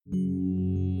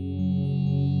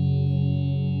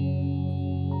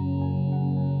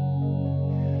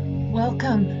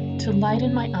Welcome to Light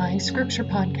in My Eye Scripture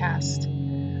Podcast.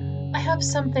 I have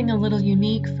something a little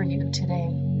unique for you today.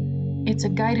 It's a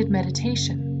guided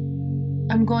meditation.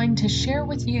 I'm going to share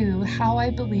with you how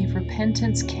I believe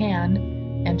repentance can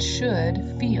and should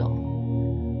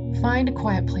feel. Find a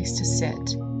quiet place to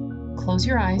sit. Close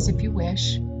your eyes if you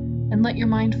wish, and let your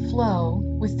mind flow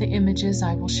with the images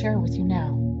I will share with you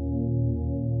now.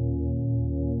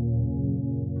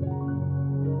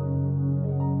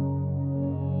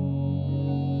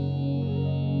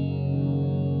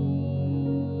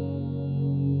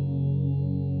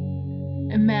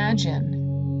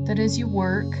 Imagine that as you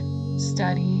work,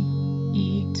 study,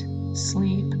 eat,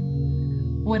 sleep,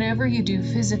 whatever you do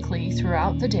physically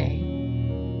throughout the day,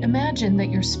 imagine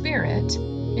that your spirit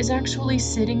is actually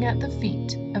sitting at the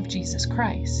feet of Jesus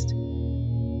Christ.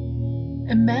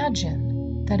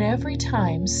 Imagine that every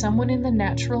time someone in the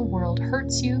natural world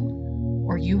hurts you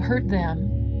or you hurt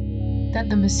them, that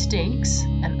the mistakes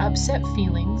and upset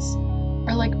feelings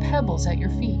are like pebbles at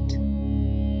your feet.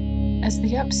 As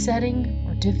the upsetting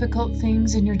or difficult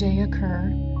things in your day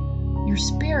occur, your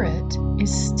spirit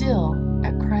is still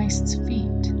at Christ's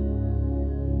feet.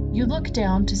 You look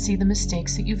down to see the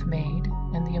mistakes that you've made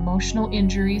and the emotional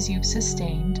injuries you've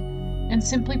sustained, and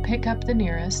simply pick up the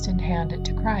nearest and hand it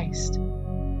to Christ.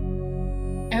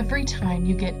 Every time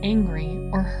you get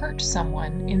angry or hurt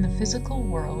someone in the physical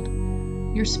world,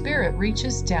 your spirit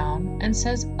reaches down and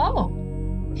says, "Oh,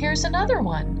 here's another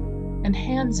one," and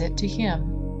hands it to Him.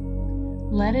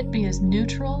 Let it be as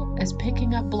neutral as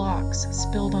picking up blocks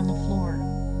spilled on the floor.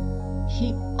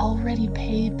 He already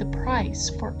paid the price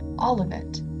for all of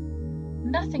it.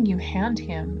 Nothing you hand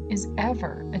Him is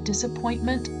ever a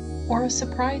disappointment or a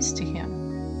surprise to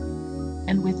Him.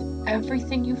 And with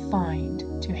everything you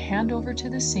find to hand over to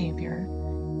the Savior,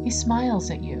 He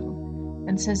smiles at you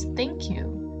and says thank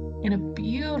you in a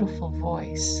beautiful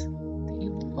voice that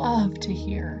you love to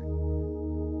hear.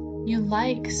 You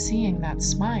like seeing that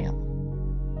smile.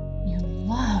 You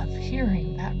love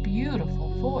hearing that beautiful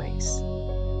voice.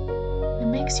 It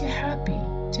makes you happy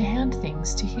to hand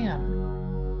things to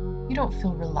Him. You don't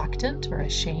feel reluctant or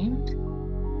ashamed.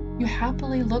 You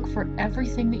happily look for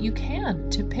everything that you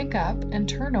can to pick up and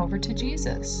turn over to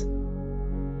Jesus.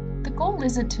 The goal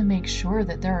isn't to make sure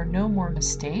that there are no more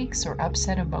mistakes or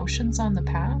upset emotions on the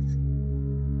path.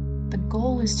 The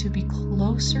goal is to be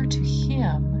closer to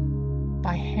Him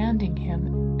by handing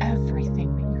Him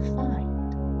everything that you find.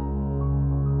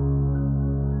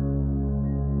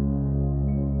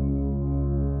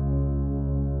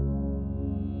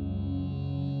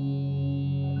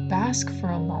 Bask for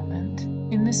a moment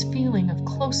in this feeling of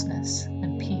closeness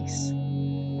and peace.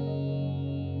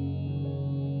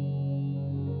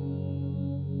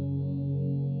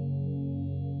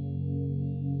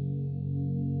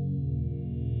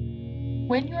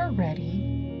 When you're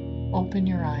ready, open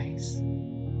your eyes.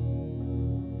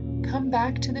 Come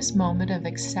back to this moment of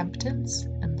acceptance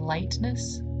and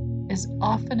lightness as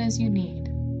often as you need.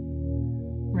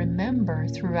 Remember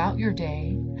throughout your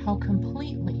day how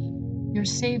completely your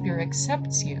Savior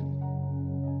accepts you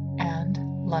and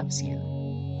loves you.